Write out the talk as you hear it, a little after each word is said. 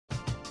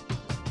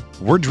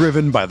We're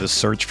driven by the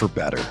search for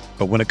better.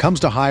 But when it comes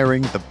to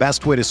hiring, the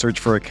best way to search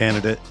for a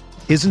candidate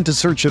isn't to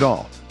search at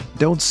all.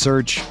 Don't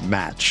search,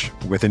 match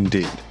with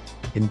Indeed.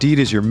 Indeed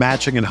is your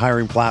matching and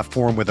hiring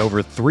platform with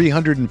over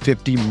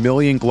 350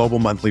 million global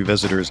monthly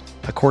visitors,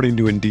 according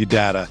to Indeed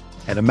data,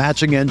 and a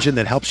matching engine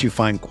that helps you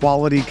find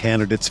quality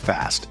candidates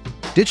fast.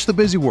 Ditch the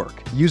busy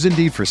work. Use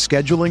Indeed for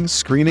scheduling,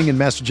 screening, and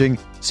messaging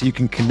so you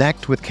can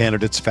connect with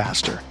candidates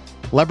faster.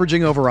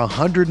 Leveraging over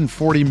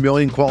 140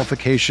 million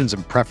qualifications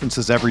and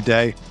preferences every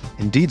day,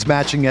 Indeed's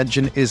matching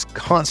engine is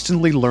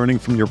constantly learning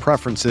from your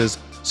preferences,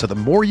 so the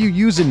more you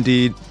use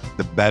Indeed,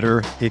 the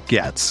better it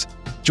gets.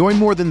 Join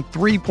more than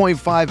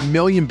 3.5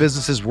 million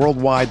businesses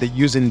worldwide that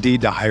use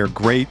Indeed to hire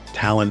great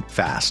talent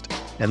fast.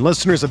 And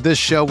listeners of this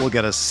show will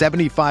get a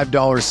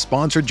 $75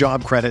 sponsored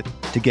job credit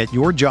to get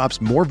your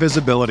jobs more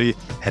visibility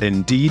at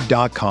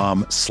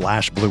Indeed.com/Blue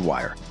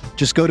Wire.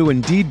 Just go to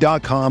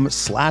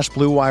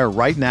Indeed.com/Blue Wire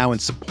right now and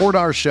support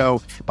our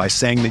show by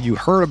saying that you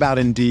heard about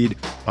Indeed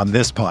on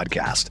this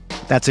podcast.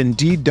 That's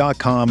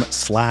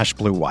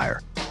Indeed.com/Blue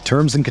Wire.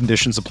 Terms and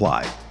conditions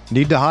apply.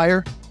 Need to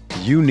hire?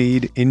 You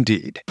need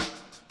Indeed.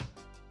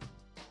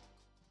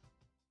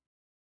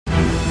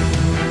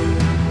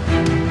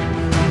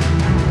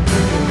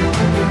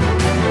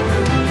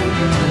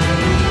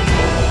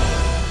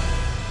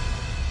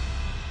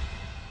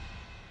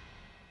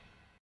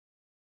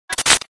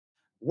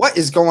 What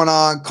is going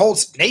on,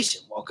 Colts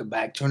Nation? Welcome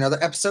back to another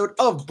episode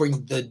of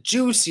Bring the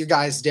Juice. You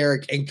guys,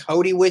 Derek and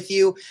Cody with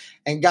you.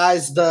 And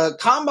guys, the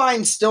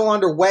Combine's still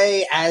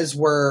underway as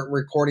we're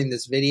recording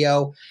this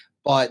video,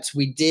 but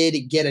we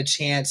did get a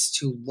chance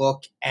to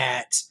look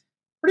at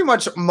pretty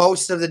much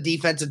most of the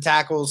defensive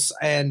tackles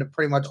and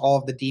pretty much all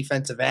of the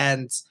defensive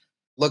ends,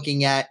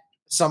 looking at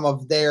some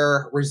of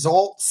their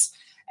results.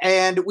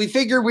 And we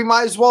figured we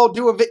might as well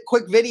do a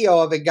quick video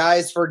of it,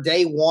 guys, for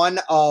day one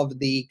of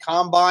the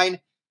Combine.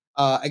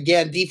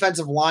 Again,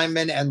 defensive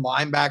linemen and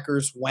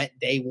linebackers went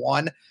day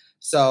one.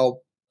 So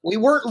we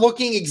weren't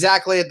looking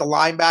exactly at the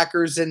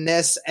linebackers in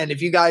this. And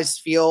if you guys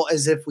feel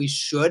as if we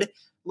should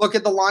look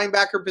at the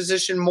linebacker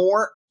position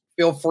more,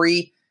 feel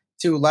free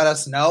to let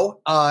us know.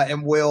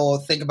 And we'll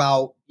think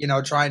about,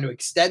 trying to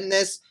extend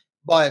this.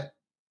 But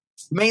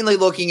mainly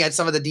looking at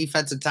some of the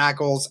defensive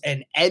tackles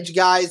and edge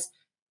guys,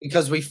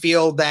 because we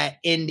feel that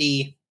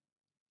Indy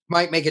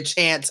might make a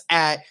chance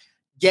at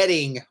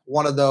getting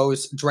one of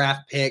those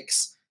draft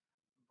picks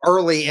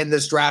early in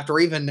this draft or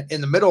even in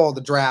the middle of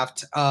the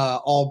draft,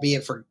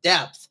 albeit for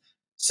depth.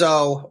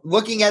 So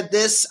looking at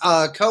this,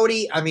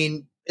 Cody,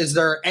 is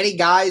there any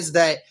guys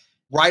that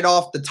right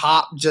off the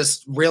top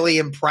just really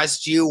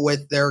impressed you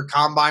with their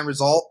Combine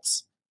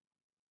results?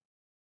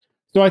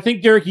 So I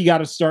think, Derek, you got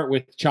to start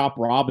with Chop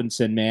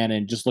Robinson, man,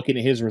 and just looking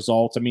at his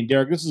results.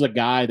 Derek, this is a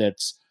guy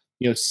that's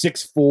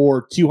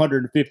 6'4",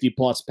 250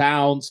 plus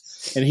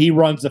pounds, and he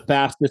runs the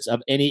fastest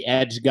of any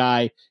edge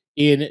guy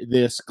in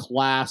this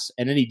class,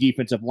 and any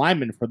defensive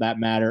lineman for that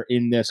matter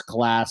in this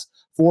class.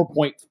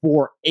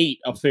 4.48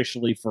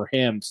 officially for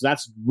him. So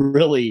that's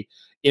really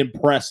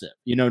impressive.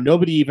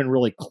 Nobody even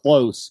really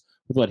close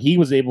with what he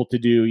was able to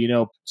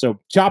do, So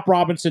Chop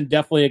Robinson,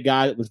 definitely a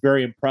guy that was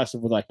very impressive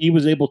with what he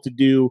was able to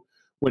do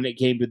when it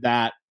came to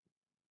that.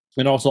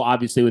 And also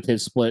obviously with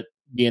his split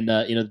being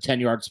the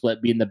 10-yard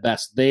split being the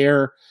best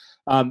there.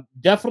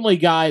 Definitely a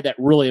guy that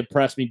really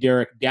impressed me,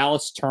 Derek,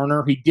 Dallas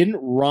Turner. He didn't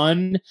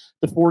run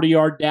the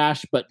 40-yard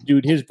dash, but,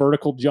 dude, his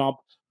vertical jump,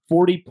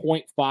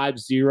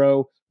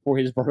 40.50 for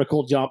his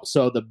vertical jump.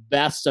 So the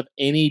best of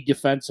any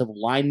defensive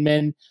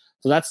lineman.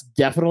 So that's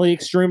definitely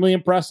extremely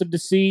impressive to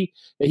see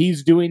that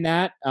he's doing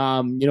that.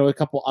 A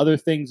couple other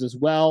things as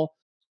well.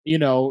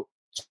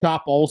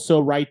 Chop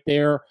also right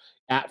there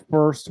at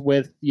first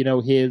with,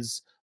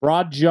 his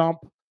broad jump.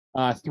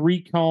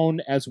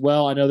 3-cone as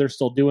well. I know they're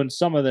still doing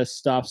some of this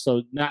stuff,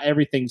 so not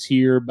everything's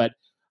here, but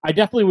I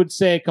definitely would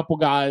say a couple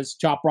guys,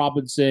 Chop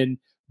Robinson,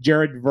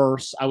 Jared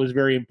Verse, I was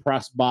very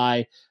impressed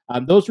by.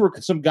 Those were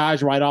some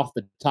guys right off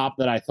the top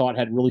that I thought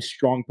had really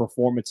strong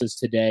performances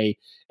today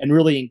and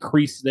really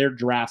increased their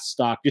draft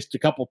stock. Just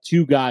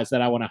two guys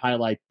that I want to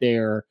highlight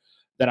there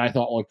that I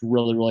thought looked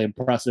really, really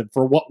impressive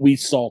for what we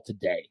saw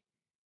today.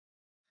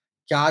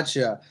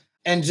 Gotcha.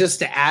 And just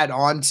to add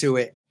on to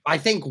it, I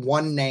think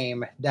one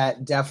name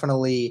that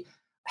definitely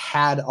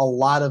had a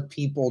lot of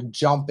people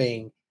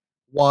jumping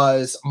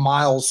was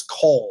Miles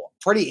Cole.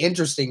 Pretty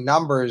interesting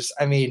numbers.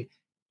 When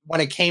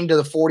it came to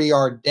the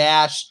 40-yard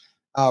dash,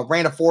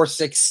 ran a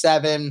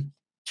 4.67,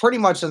 pretty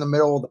much in the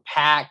middle of the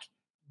pack,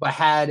 but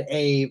had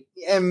a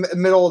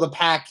middle of the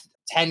pack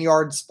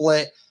 10-yard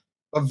split.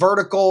 A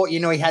vertical, he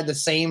had the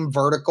same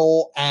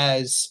vertical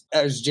as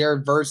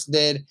Jared Verse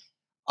did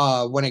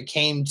when it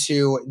came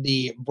to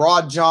the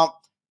broad jump.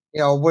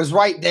 Was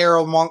right there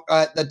among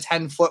the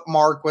 10-foot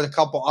mark with a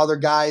couple other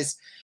guys.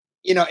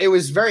 It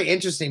was very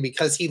interesting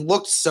because he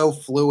looked so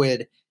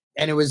fluid,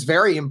 and it was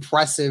very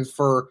impressive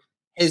for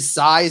his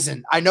size.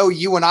 And I know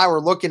you and I were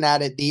looking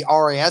at it, the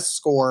RAS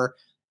score,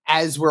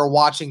 as we were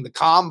watching the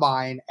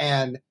Combine.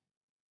 And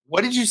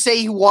what did you say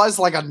he was,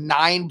 like a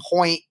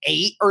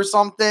 9.8 or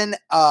something?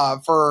 Yeah,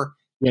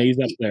 he's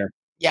up there.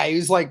 Yeah, he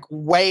was like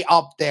way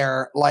up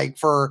there, like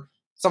for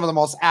some of the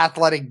most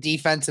athletic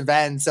defensive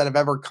ends that have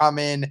ever come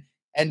in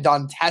and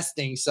done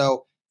testing.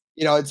 So,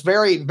 it's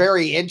very,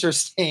 very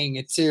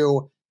interesting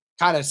to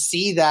kind of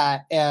see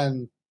that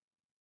and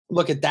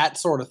look at that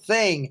sort of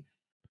thing.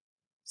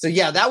 So,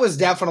 yeah, that was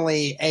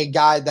definitely a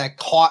guy that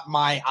caught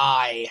my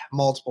eye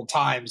multiple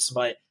times.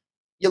 But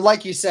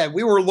like you said,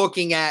 we were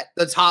looking at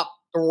the top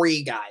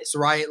three guys,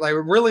 right? Like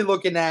we're really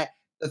looking at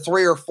the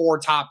 3 or 4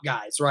 top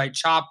guys, right?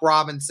 Chop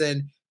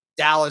Robinson,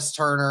 Dallas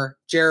Turner,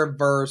 Jared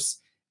Verse,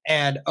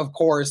 and of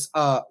course,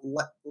 Leolu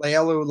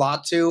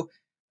Latu.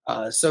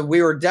 So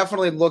we were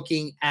definitely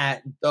looking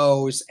at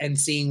those and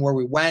seeing where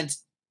we went.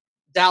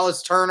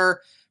 Dallas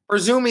Turner,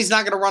 presume he's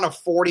not going to run a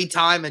 40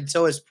 time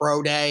until his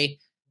pro day.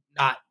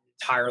 Not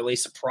entirely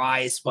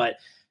surprised, but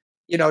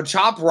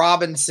Chop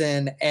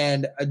Robinson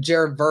and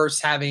Jared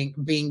Verse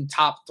being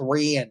top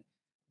 3 and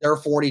their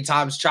 40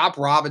 times. Chop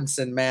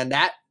Robinson, man,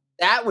 that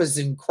was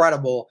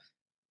incredible.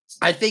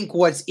 I think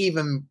what's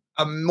even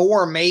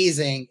more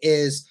amazing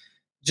is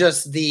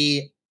just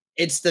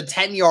it's the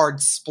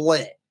 10-yard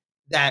split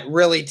that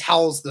really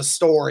tells the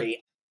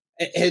story.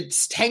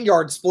 Its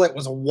 10-yard split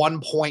was a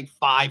 1.54.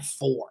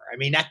 I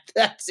mean,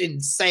 that's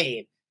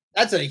insane.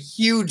 That's a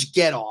huge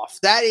get off.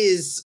 That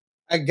is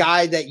a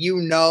guy that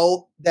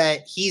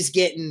that he's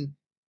getting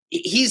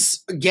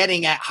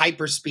at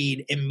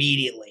hyperspeed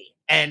immediately.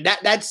 And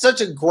that's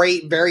such a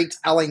great, very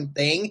telling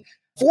thing.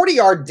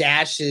 40-yard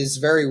dashes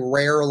very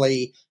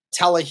rarely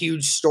tell a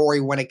huge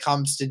story when it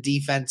comes to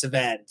defensive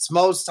ends.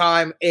 Most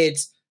time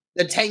it's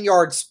the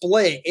 10-yard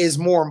split is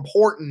more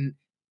important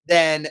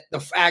than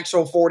the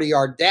actual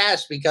 40-yard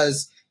dash,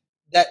 because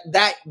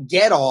that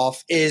get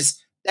off is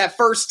that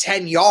first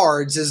 10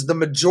 yards is the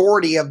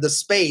majority of the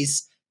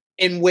space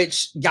in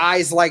which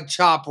guys like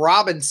Chop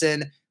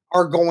Robinson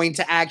are going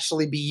to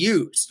actually be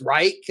used,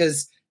 right?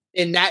 Because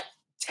in that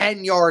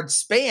 10-yard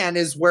span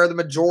is where the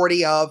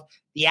majority of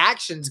the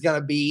action's going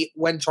to be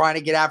when trying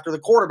to get after the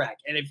quarterback.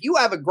 And if you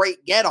have a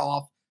great get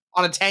off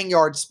on a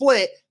 10-yard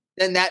split,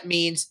 then that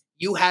means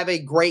you have a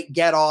great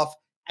get off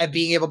at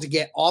being able to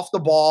get off the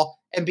ball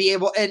and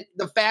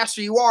the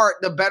faster you are,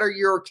 the better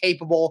you're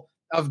capable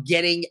of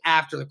getting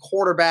after the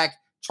quarterback,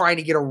 trying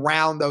to get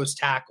around those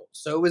tackles.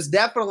 So it was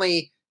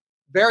definitely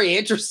very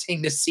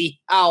interesting to see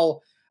how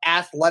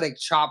athletic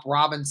Chop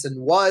Robinson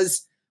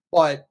was.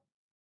 But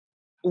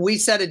we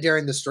said it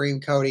during the stream,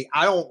 Cody,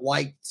 I don't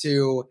like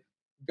to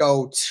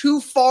go too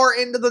far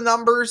into the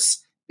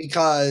numbers,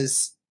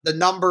 because the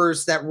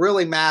numbers that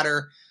really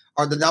matter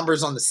are the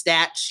numbers on the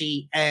stat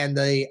sheet and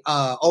the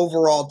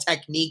overall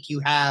technique you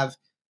have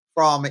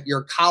from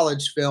your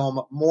college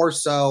film, more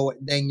so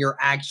than your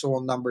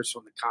actual numbers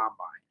from the combine.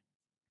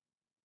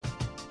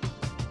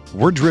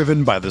 We're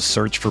driven by the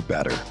search for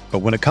better. But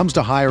when it comes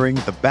to hiring,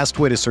 the best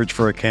way to search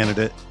for a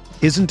candidate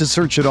isn't to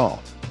search at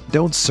all.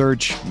 Don't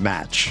search,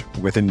 match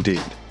with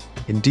Indeed.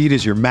 Indeed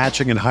is your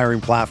matching and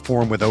hiring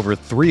platform with over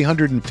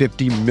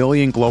 350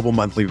 million global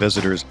monthly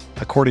visitors,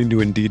 according to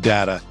Indeed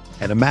data,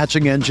 and a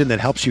matching engine that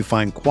helps you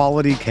find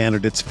quality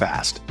candidates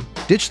fast.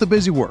 Ditch the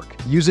busy work.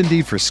 Use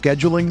Indeed for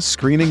scheduling,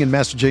 screening, and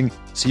messaging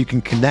so you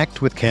can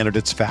connect with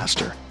candidates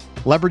faster.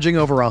 Leveraging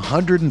over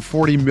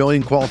 140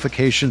 million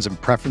qualifications and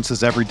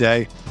preferences every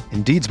day,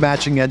 Indeed's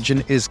matching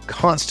engine is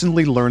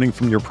constantly learning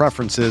from your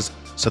preferences,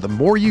 so the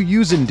more you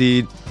use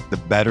Indeed, the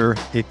better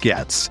it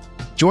gets.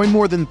 Join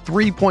more than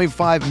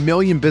 3.5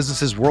 million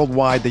businesses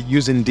worldwide that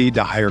use Indeed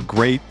to hire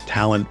great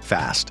talent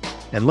fast.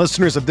 And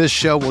listeners of this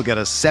show will get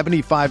a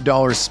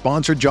 $75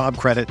 sponsored job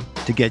credit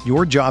to get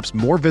your jobs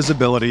more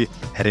visibility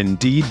at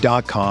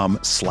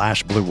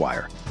Indeed.com/Blue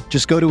Wire.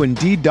 Just go to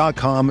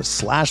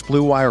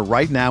Indeed.com/Blue Wire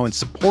right now and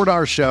support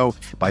our show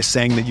by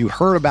saying that you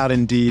heard about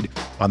Indeed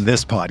on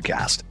this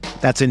podcast.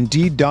 That's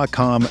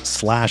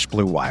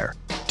Indeed.com/Blue Wire.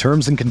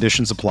 Terms and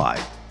conditions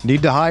apply.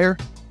 Need to hire?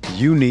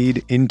 You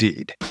need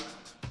Indeed.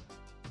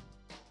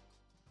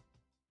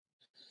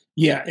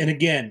 Yeah, and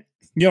again,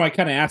 I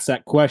kind of asked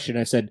that question.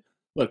 I said,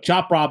 look,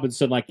 Chop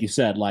Robinson, like you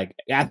said, like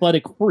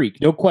athletic freak,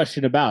 no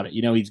question about it.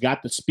 He's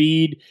got the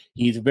speed.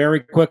 He's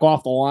very quick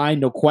off the line,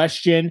 no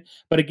question.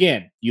 But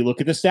again, you look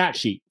at the stat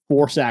sheet,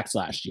 4 sacks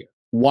last year.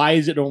 Why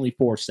is it only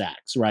 4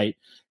 sacks, right?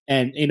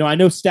 And, I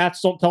know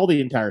stats don't tell the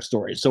entire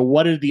story. So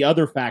what are the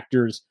other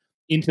factors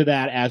into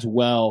that as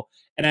well?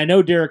 And I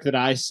know, Derek, that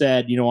I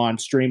said, on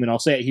stream, and I'll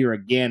say it here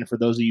again for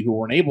those of you who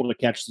weren't able to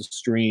catch the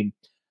stream,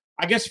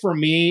 I guess for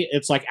me,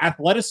 it's like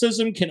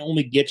athleticism can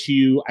only get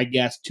you, I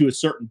guess, to a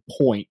certain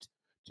point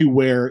to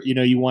where,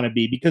 you want to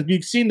be, because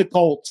we've seen the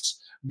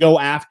Colts go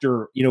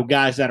after,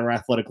 guys that are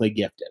athletically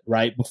gifted,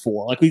 right?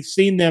 Before, like we've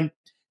seen them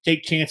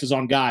take chances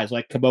on guys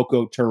like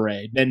Kemoko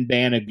Turay, Ben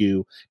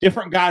Banogu,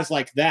 different guys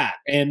like that.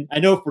 And I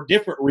know for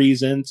different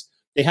reasons,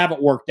 they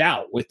haven't worked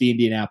out with the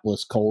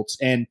Indianapolis Colts.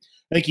 And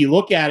I think you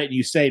look at it and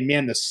you say,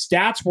 man, the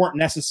stats weren't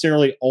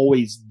necessarily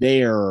always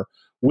there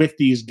with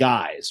these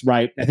guys,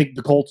 right? I think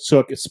the Colts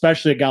took,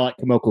 especially a guy like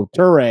Kemoko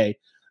Turay,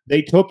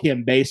 they took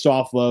him based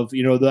off of,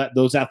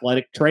 those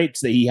athletic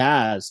traits that he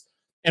has.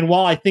 And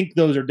while I think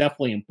those are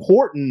definitely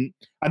important,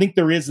 I think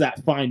there is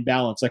that fine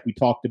balance, like we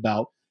talked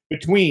about,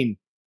 between,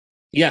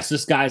 yes,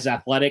 this guy's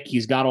athletic,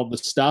 he's got all the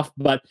stuff,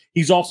 but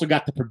he's also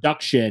got the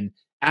production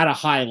at a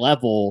high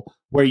level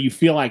where you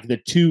feel like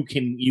you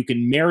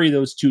can marry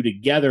those two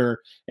together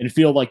and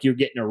feel like you're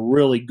getting a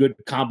really good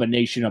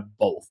combination of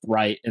both,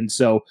 right? And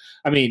so,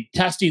 I mean,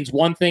 testing's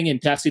one thing, and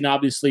testing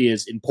obviously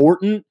is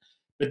important,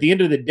 but at the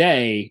end of the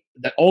day,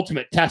 the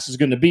ultimate test is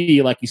going to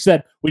be, like you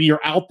said, when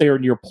you're out there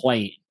and you're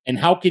playing. And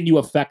how can you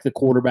affect the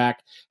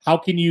quarterback? How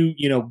can you,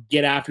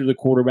 get after the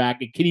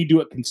quarterback? And can you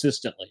do it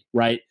consistently,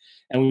 right?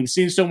 And we've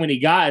seen so many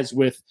guys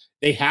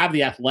they have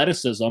the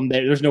athleticism.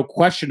 There's no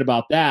question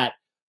about that.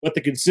 But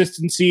the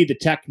consistency, the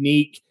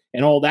technique,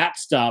 and all that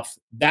stuff,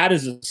 that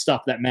is the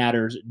stuff that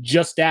matters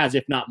just as,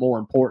 if not more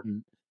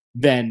important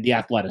than the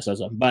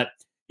athleticism. But,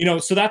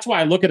 so that's why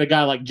I look at a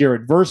guy like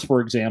Jared Verse,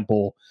 for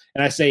example,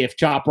 and I say if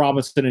Chop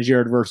Robinson and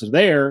Jared Verse are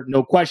there,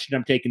 no question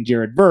I'm taking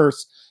Jared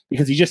Verse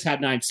because he just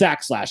had 9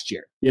 sacks last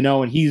year,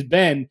 and he's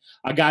been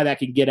a guy that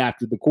can get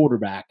after the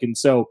quarterback. And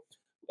so,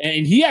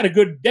 and he had a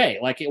good day.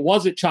 Like, it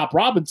wasn't Chop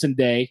Robinson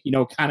day,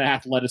 kind of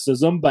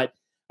athleticism, but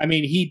I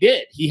mean, he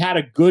did. He had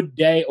a good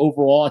day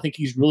overall. I think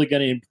he's really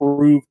going to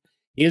improve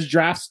his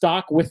draft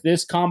stock with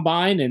this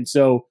combine. And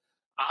so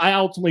I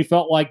ultimately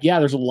felt like, yeah,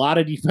 there's a lot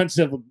of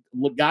defensive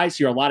guys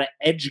here, a lot of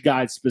edge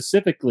guys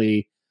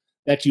specifically,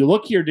 that you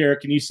look here,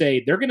 Derek, and you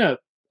say they're going to,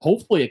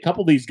 hopefully a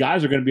couple of these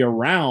guys are going to be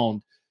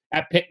around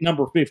at pick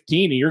number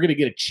 15, and you're going to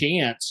get a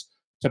chance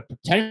to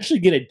potentially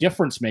get a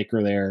difference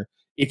maker there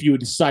if you would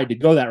decide to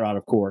go that route,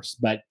 of course.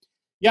 But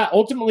yeah,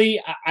 ultimately,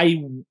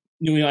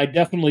 I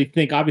definitely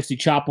think obviously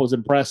Chop was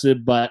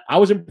impressive, but I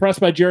was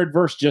impressed by Jared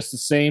Verse just the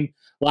same.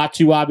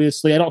 Latu,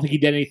 obviously, I don't think he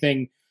did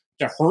anything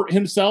to hurt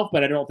himself,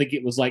 but I don't think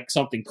it was like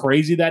something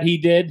crazy that he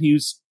did. He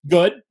was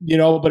good,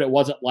 but it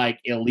wasn't like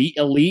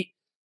elite.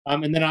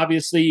 And then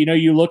obviously,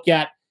 you look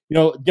at,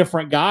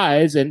 different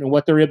guys and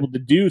what they're able to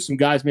do. Some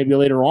guys maybe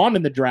later on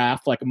in the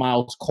draft, like a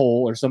Miles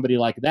Cole or somebody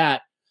like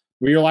that,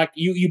 where you're like,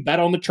 you bet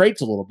on the traits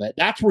a little bit.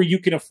 That's where you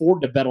can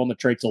afford to bet on the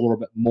traits a little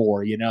bit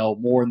more,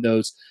 more in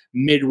those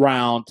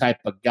mid-round type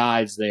of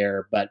guys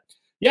there. But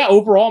yeah,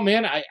 overall,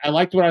 man, I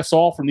liked what I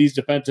saw from these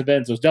defensive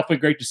ends. It was definitely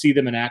great to see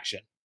them in action.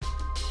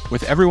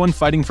 With everyone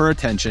fighting for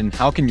attention,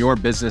 how can your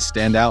business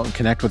stand out and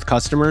connect with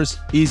customers?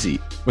 Easy,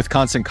 with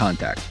Constant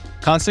Contact.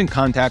 Constant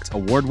Contact's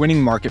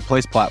award-winning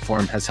marketplace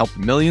platform has helped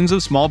millions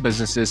of small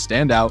businesses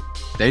stand out,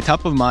 stay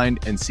top of mind,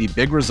 and see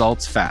big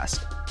results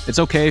fast. It's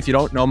okay if you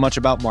don't know much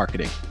about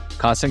marketing.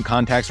 Constant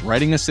Contact's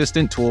writing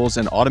assistant tools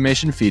and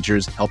automation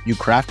features help you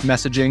craft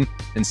messaging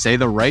and say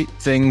the right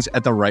things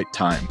at the right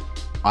time.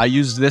 I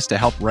use this to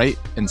help write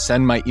and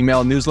send my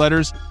email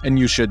newsletters, and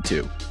you should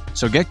too.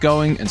 So get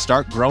going and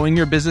start growing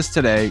your business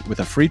today with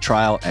a free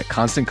trial at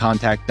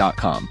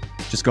ConstantContact.com.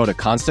 Just go to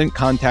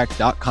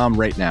ConstantContact.com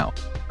right now.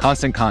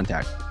 Constant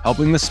Contact,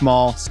 helping the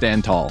small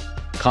stand tall.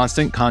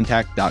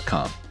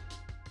 ConstantContact.com.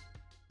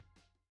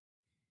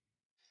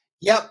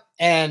 Yep.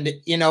 And,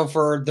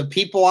 for the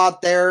people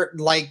out there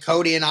like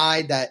Cody and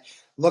I that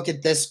look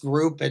at this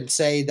group and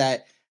say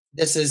that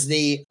this is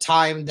the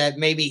time that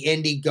maybe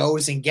Indy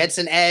goes and gets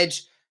an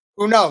edge,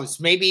 who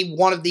knows? Maybe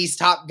one of these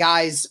top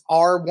guys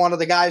are one of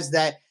the guys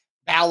that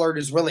Ballard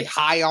is really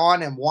high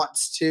on and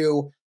wants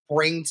to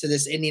bring to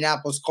this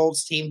Indianapolis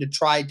Colts team to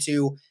try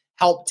to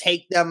help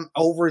take them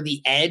over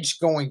the edge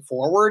going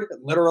forward,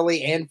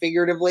 literally and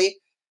figuratively.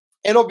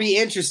 It'll be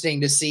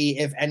interesting to see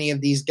if any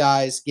of these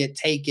guys get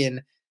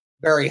taken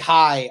very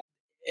high.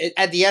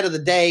 At the end of the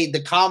day,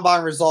 the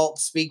combine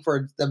results speak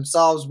for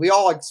themselves. We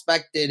all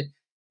expected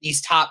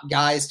these top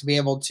guys to be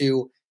able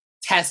to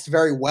test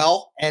very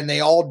well, and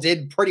they all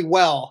did pretty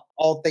well,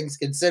 all things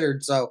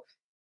considered. So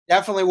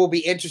definitely will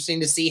be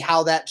interesting to see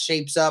how that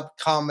shapes up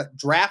come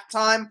draft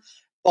time.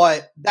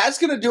 But that's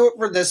going to do it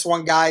for this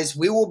one, guys.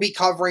 We will be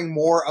covering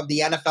more of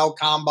the NFL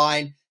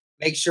Combine.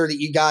 Make sure that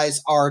you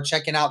guys are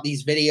checking out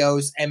these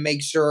videos, and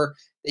make sure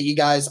that you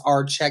guys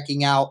are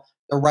checking out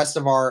the rest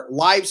of our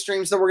live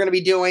streams that we're going to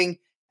be doing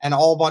and a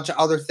whole bunch of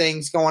other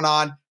things going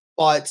on.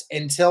 But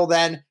until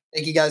then,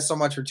 thank you guys so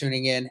much for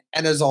tuning in.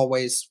 And as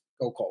always,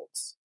 go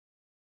Colts.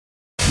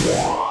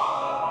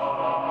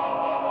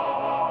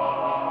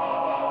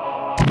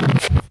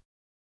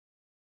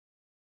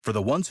 For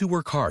the ones who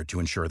work hard to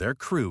ensure their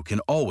crew can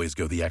always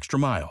go the extra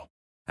mile,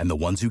 and the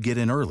ones who get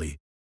in early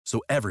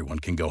so everyone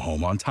can go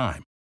home on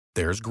time,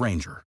 there's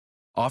Grainger,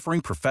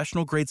 offering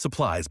professional-grade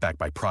supplies backed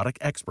by product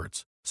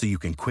experts so you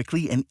can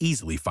quickly and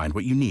easily find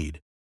what you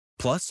need.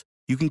 Plus,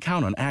 you can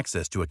count on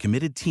access to a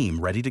committed team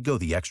ready to go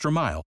the extra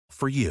mile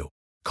for you.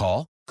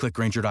 Call, click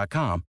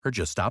Grainger.com, or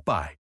just stop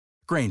by.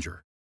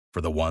 Grainger,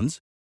 for the ones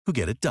who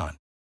get it done.